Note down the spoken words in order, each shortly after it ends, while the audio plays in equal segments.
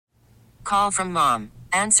call from mom.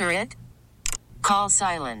 Answer it. Call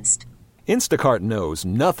silenced. Instacart knows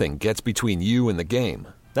nothing gets between you and the game.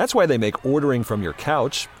 That's why they make ordering from your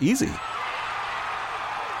couch easy.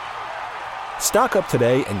 Stock up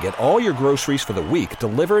today and get all your groceries for the week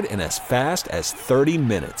delivered in as fast as 30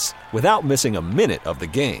 minutes without missing a minute of the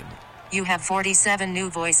game. You have 47 new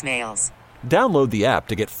voicemails. Download the app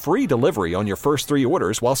to get free delivery on your first 3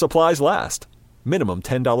 orders while supplies last. Minimum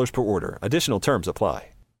 $10 per order. Additional terms apply.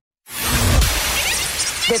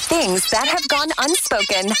 The things that have gone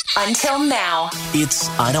unspoken until now. It's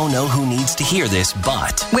I don't know who needs to hear this,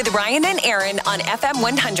 but. With Ryan and Aaron on FM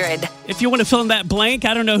 100. If you want to fill in that blank,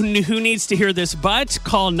 I don't know who needs to hear this, but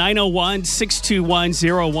call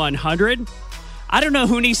 901-621-0100. I don't know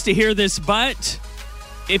who needs to hear this, but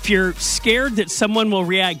if you're scared that someone will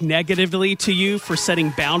react negatively to you for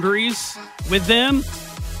setting boundaries with them,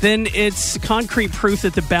 then it's concrete proof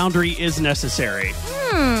that the boundary is necessary.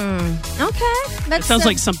 Okay. That sounds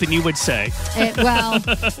like something you would say.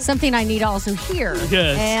 Something I need to also hear.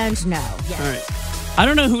 Yes. And no. Yes. All right. I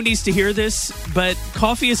don't know who needs to hear this, but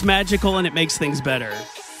coffee is magical and it makes things better.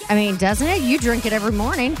 I mean, doesn't it? You drink it every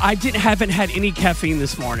morning. I haven't had any caffeine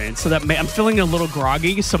this morning, so that I'm feeling a little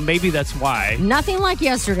groggy, so maybe that's why. Nothing like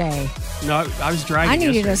yesterday. No, I was dragging. I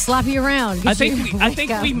needed to slap you around. I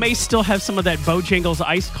think we may still have some of that Bojangles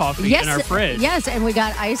iced coffee in our fridge. Yes, and we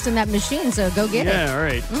got ice in that machine, so go get it. Yeah, all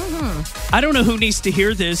right. Mm-hmm. I don't know who needs to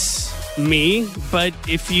hear this, me, but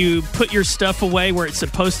if you put your stuff away where it's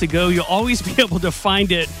supposed to go, you'll always be able to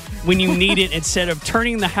find it when you need it instead of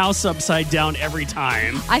turning the house upside down every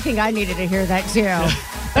time. I think I needed to hear that too.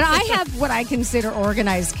 But I have what I consider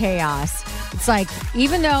organized chaos. It's like,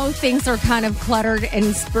 even though things are kind of cluttered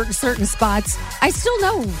in certain spots, I still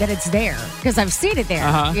know that it's there because I've seen it there,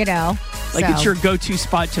 you know. Like it's your go-to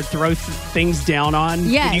spot to throw things down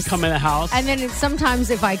on when you come in the house. And then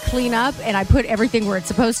sometimes if I clean up and I put everything where it's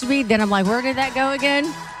supposed to be, then I'm like, where did that go again?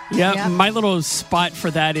 Yeah, my little spot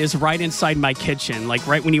for that is right inside my kitchen. Like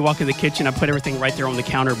right when you walk in the kitchen, I put everything right there on the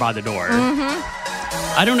counter by the door.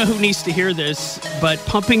 I don't know who needs to hear this, but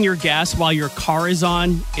pumping your gas while your car is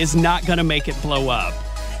on is not going to make it blow up.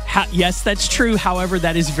 Yes, that's true. However,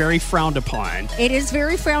 that is very frowned upon. It is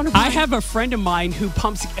very frowned upon. I have a friend of mine who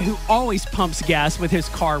always pumps gas with his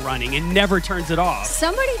car running and never turns it off.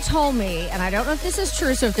 Somebody told me, and I don't know if this is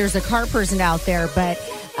true, so if there's a car person out there, but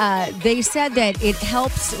they said that it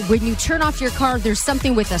helps when you turn off your car, there's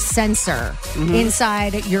something with a sensor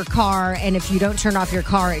inside your car, and if you don't turn off your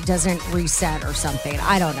car, it doesn't reset or something.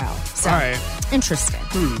 I don't know. So, all right. Interesting.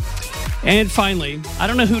 And finally, I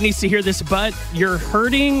don't know who needs to hear this, but you're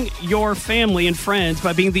hurting your family and friends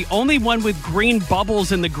by being the only one with green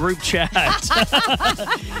bubbles in the group chat.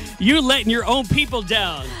 You're letting your own people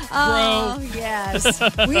down, bro. Oh, yes.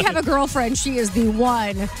 We have a girlfriend. She is the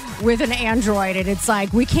one with an Android, and it's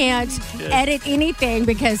like we can't edit anything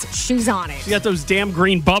because she's on it. You got those damn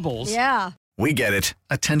green bubbles. Yeah. We get it.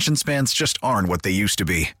 Attention spans just aren't what they used to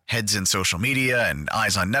be. Heads in social media and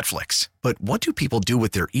eyes on Netflix. But what do people do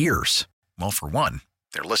with their ears? Well, for one,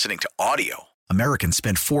 they're listening to audio. Americans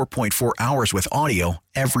spend 4.4 hours with audio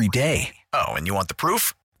every day. Oh, and you want the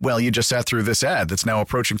proof? Well, you just sat through this ad that's now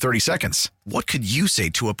approaching 30 seconds. What could you say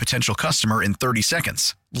to a potential customer in 30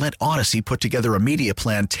 seconds? Let Odyssey put together a media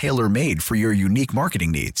plan tailor-made for your unique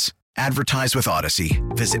marketing needs. Advertise with Odyssey.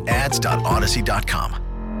 Visit ads.odyssey.com.